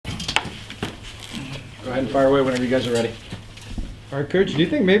Go ahead and fire away whenever you guys are ready. All right, Coach, do you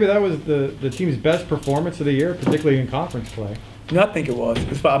think maybe that was the team's best performance of the year, particularly in conference play? No, I think it was.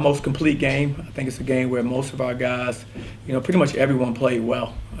 It's our most complete game. I think it's a game where most of our guys, pretty much everyone played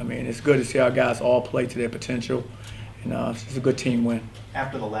well. I mean, it's good to see our guys all play to their potential, and it's a good team win.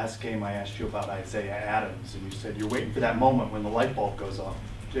 After the last game, I asked you about Isaiah Adams, and you said you're waiting for that moment when the light bulb goes off.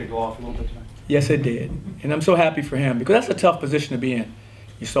 Did it go off a little bit tonight? Yes, it did, and I'm so happy for him because that's a tough position to be in.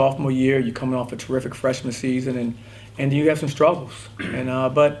 Your sophomore year, you're coming off a terrific freshman season, and you have some struggles.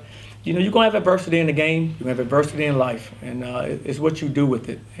 But you're gonna have adversity in the game. You're gonna have adversity in life, and it's what you do with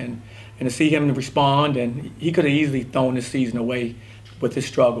it. And to see him respond, and he could have easily thrown this season away with his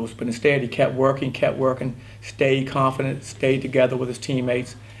struggles, but instead he kept working, stayed confident, stayed together with his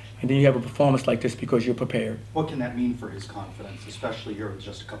teammates, and then you have a performance like this because you're prepared. What can that mean for his confidence, especially here with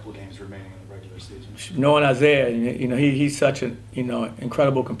just a couple of games remaining in the regular season? Knowing Isaiah, he's such an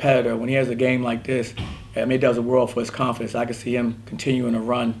incredible competitor. When he has a game like this, I mean, it does a world for his confidence. I can see him continuing a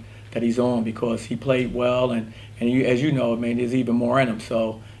run that he's on because he played well, and as you know, I mean, there's even more in him.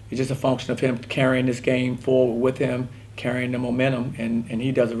 So it's just a function of him carrying this game forward with him, carrying the momentum, and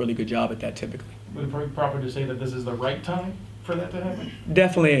he does a really good job at that typically. Would it be proper to say that this is the right time for that to happen?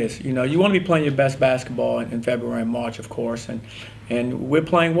 Definitely is. You want to be playing your best basketball in February and March, of course, and we're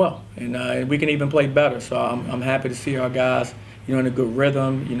playing well, and we can even play better. So I'm happy to see our guys, in a good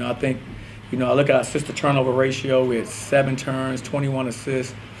rhythm. I think, I look at our assist to turnover ratio. We had 7 turns, 21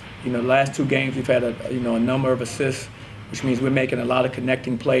 assists. The last 2 games we've had a number of assists, which means we're making a lot of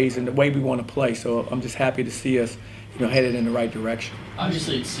connecting plays and the way we want to play. So I'm just happy to see us, headed in the right direction.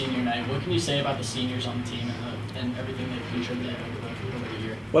 Obviously, it's senior night. What can you say about the seniors on the team and everything they've contributed over the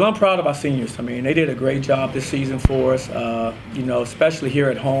year? Well, I'm proud of our seniors. I mean, they did a great job this season for us. Especially here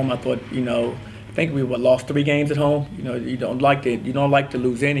at home. I thought, I think we lost 3 games at home. You don't like to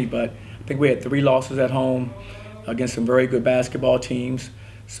lose any, but I think we had 3 losses at home against some very good basketball teams.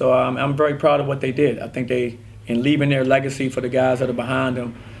 So I'm very proud of what they did. I think in leaving their legacy for the guys that are behind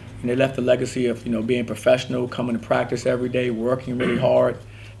them, and they left a legacy of being professional, coming to practice every day, working really hard,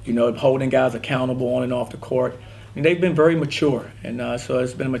 holding guys accountable on and off the court. I mean, they've been very mature, and so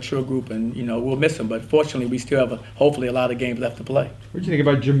it's been a mature group, and we'll miss them. But fortunately, we still have hopefully a lot of games left to play. What do you think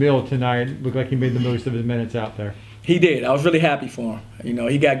about Jamil tonight? Looked like he made the most of his minutes out there. He did. I was really happy for him.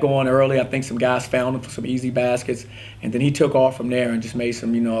 He got going early. I think some guys found him for some easy baskets, and then he took off from there and just made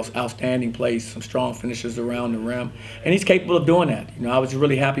some, outstanding plays, some strong finishes around the rim. And he's capable of doing that. I was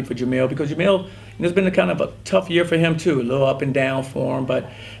really happy for Jamil because Jamil, it's been a kind of a tough year for him too, a little up and down for him. But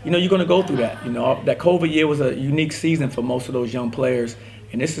you're going to go through that. That COVID year was a unique season for most of those young players,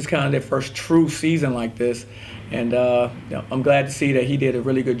 and this is kind of their first true season like this. And I'm glad to see that he did a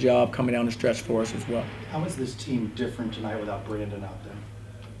really good job coming down the stretch for us as well. How is this team different tonight without Brandon out there?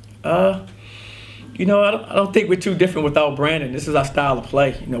 I don't think we're too different without Brandon. This is our style of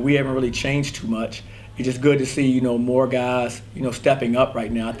play. We haven't really changed too much. It's just good to see, more guys, stepping up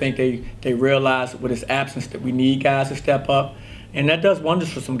right now. I think they realize with his absence that we need guys to step up. And that does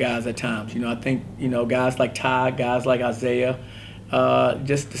wonders for some guys at times. I think, guys like Ty, guys like Isaiah,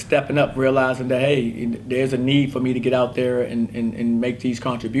 just stepping up, realizing that, hey, there's a need for me to get out there and make these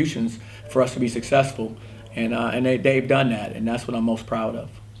contributions for us to be successful. And they've done that, and that's what I'm most proud of.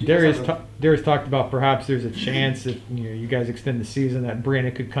 Darius talked about perhaps there's a chance if you guys extend the season that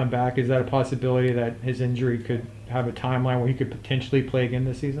Brandon could come back. Is that a possibility that his injury could have a timeline where he could potentially play again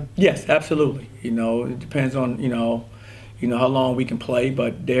this season? Yes, absolutely. It depends on how long we can play,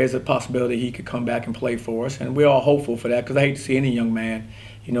 but there's a possibility he could come back and play for us, and we're all hopeful for that because I hate to see any young man,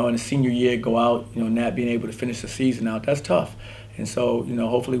 in a senior year go out, not being able to finish the season out. That's tough, and so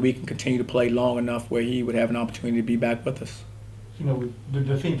hopefully we can continue to play long enough where he would have an opportunity to be back with us.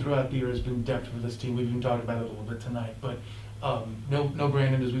 The theme throughout the year has been depth for this team. We've even talked about it a little bit tonight, but no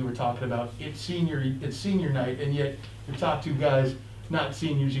Brandon, as we were talking about. It's senior night, and yet the top 2 guys, not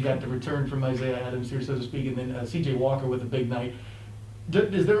seniors. You got the return from Isaiah Adams here, so to speak, and then C.J. Walker with a big night.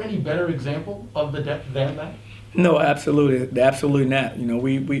 Is there any better example of the depth than that? No, absolutely not.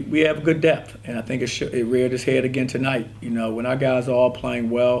 We have good depth, and I think it reared its head again tonight. When our guys are all playing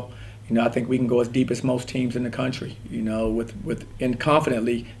well, I think we can go as deep as most teams in the country. And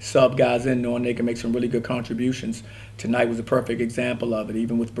confidently sub guys in, knowing they can make some really good contributions. Tonight was a perfect example of it.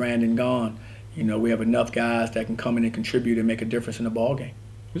 Even with Brandon gone, we have enough guys that can come in and contribute and make a difference in the ball game.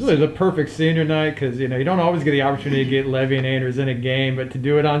 It was really the perfect senior night because you don't always get the opportunity to get Levy and Andrews in a game, but to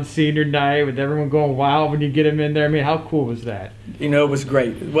do it on senior night with everyone going wild when you get them in there, I mean, how cool was that? It was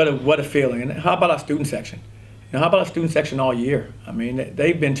great. What a feeling. And how about our student section? How about our student section all year? I mean,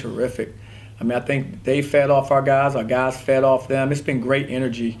 they've been terrific. I mean, I think they fed off our guys fed off them. It's been great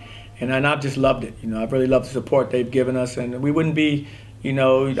energy, and I've just loved it. I've really loved the support they've given us, and we wouldn't be,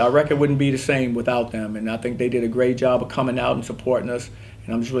 our record wouldn't be the same without them. And I think they did a great job of coming out and supporting us,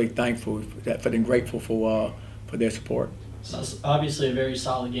 and I'm just really thankful for that, and grateful for their support. So it's obviously a very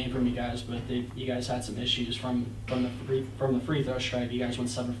solid game from you guys, but you guys had some issues from the free throw strike. You guys went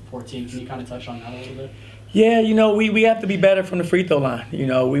 7 for 14. Can you kind of touch on that a little bit? Yeah, we have to be better from the free throw line.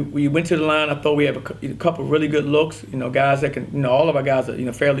 We went to the line. I thought we have a couple really good looks. Guys that can, all of our guys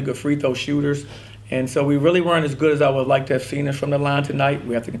are, fairly good free throw shooters. And so we really weren't as good as I would like to have seen us from the line tonight.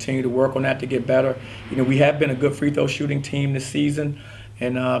 We have to continue to work on that to get better. We have been a good free throw shooting team this season,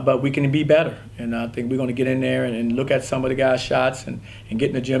 and but we can be better. And I think we're going to get in there and look at some of the guys' shots and get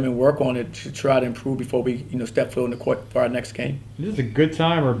in the gym and work on it to try to improve before we step foot in the court for our next game. Is this a good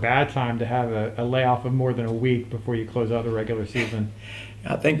time or a bad time to have a layoff of more than a week before you close out the regular season?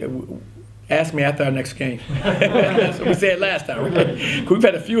 I think. Ask me after our next game. That's what we said last time. Right? We've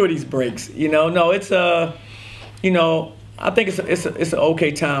had a few of these breaks. No, it's I think it's an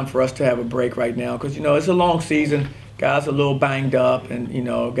okay time for us to have a break right now because it's a long season. Guys are a little banged up, and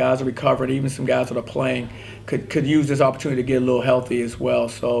guys are recovering. Even some guys that are playing could use this opportunity to get a little healthy as well.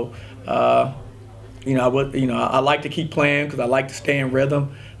 So, I like to keep playing because I like to stay in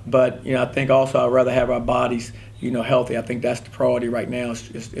rhythm. But I think also I'd rather have our bodies healthy. I think that's the priority right now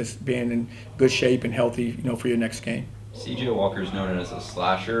is being in good shape and healthy, for your next game. CJ Walker's known as a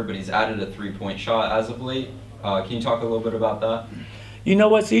slasher, but he's added a three-point shot as of late. Can you talk a little bit about that? You know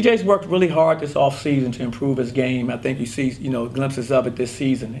what? CJ's worked really hard this offseason to improve his game. I think you see, glimpses of it this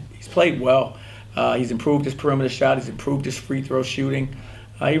season. He's played well. He's improved his perimeter shot. He's improved his free throw shooting.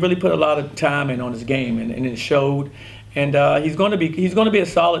 He really put a lot of time in on his game, and it showed. And he's going to be a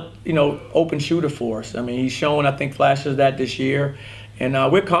solid, open shooter for us. I mean, he's shown, I think, flashes of that this year, and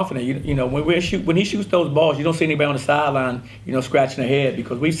we're confident. When he shoots those balls, you don't see anybody on the sideline, scratching their head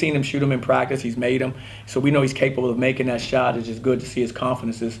because we've seen him shoot them in practice. He's made them, so we know he's capable of making that shot. It's just good to see his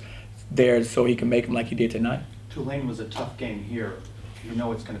confidence is there, so he can make them like he did tonight. Tulane was a tough game here.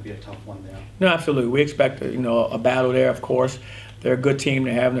 It's going to be a tough one there. No, absolutely. We expect a battle there. Of course, they're a good team.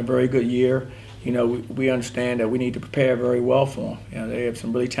 They're having a very good year. We understand that we need to prepare very well for them. They have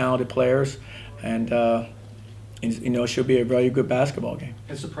some really talented players, and it should be a very good basketball game.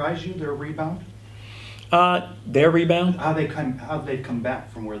 It surprised you, their rebound? Their rebound? How they come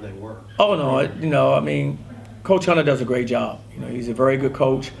back from where they were? Oh no, I mean, Coach Hunter does a great job. He's a very good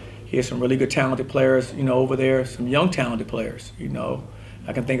coach. He has some really good talented players, over there. Some young talented players.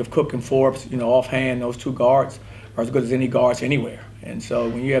 I can think of Cook and Forbes. Offhand, those two guards are as good as any guards anywhere. And so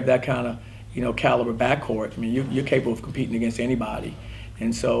when you have that kind of caliber backcourt, I mean, you're capable of competing against anybody.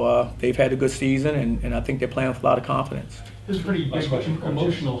 And so they've had a good season, and I think they're playing with a lot of confidence. It was a pretty big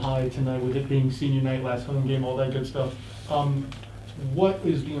emotional high tonight with it being senior night, last home game, all that good stuff. What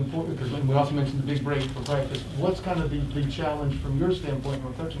is the important, because we also mentioned the big break for practice, what's kind of the challenge from your standpoint,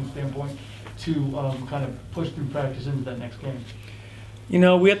 from a coaching standpoint, to kind of push through practice into that next game?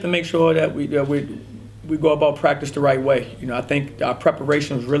 We have to make sure that we go about practice the right way. I think our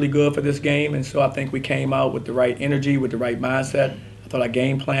preparation was really good for this game, and so I think we came out with the right energy, with the right mindset. I thought our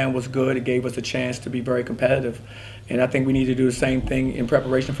game plan was good. It gave us a chance to be very competitive, and I think we need to do the same thing in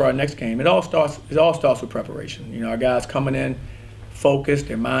preparation for our next game. It all starts with preparation. Our guys coming in focused,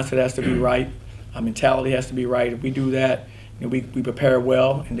 their mindset has to be right, our mentality has to be right. If we do that, we prepare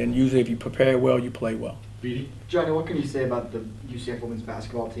well, and then usually if you prepare well, you play well. Johnny, what can you say about the UCF women's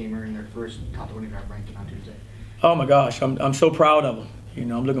basketball team earning their first top 25 ranking on Tuesday? Oh my gosh, I'm so proud of them.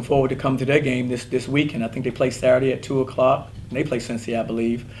 I'm looking forward to come to their game this weekend. I think they play Saturday at 2 o'clock, and they play Cincinnati, I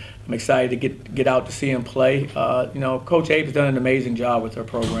believe. I'm excited to get out to see them play. Coach Abe has done an amazing job with her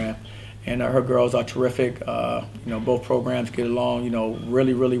program, and her girls are terrific. Both programs get along,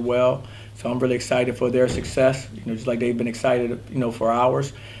 really, really well. So I'm really excited for their success, just like they've been excited, for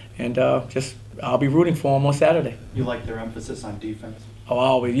ours. And I'll be rooting for them on Saturday. You like their emphasis on defense? Oh,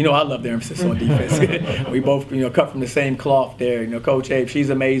 always. I love their emphasis on defense. We both, cut from the same cloth there. Coach Abe, she's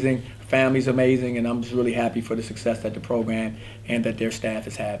amazing. Family's amazing, and I'm just really happy for the success that the program and that their staff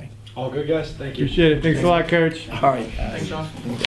is having. All good, guys. Thank you. Appreciate it. Thanks a lot, Coach. All right. Thanks, John.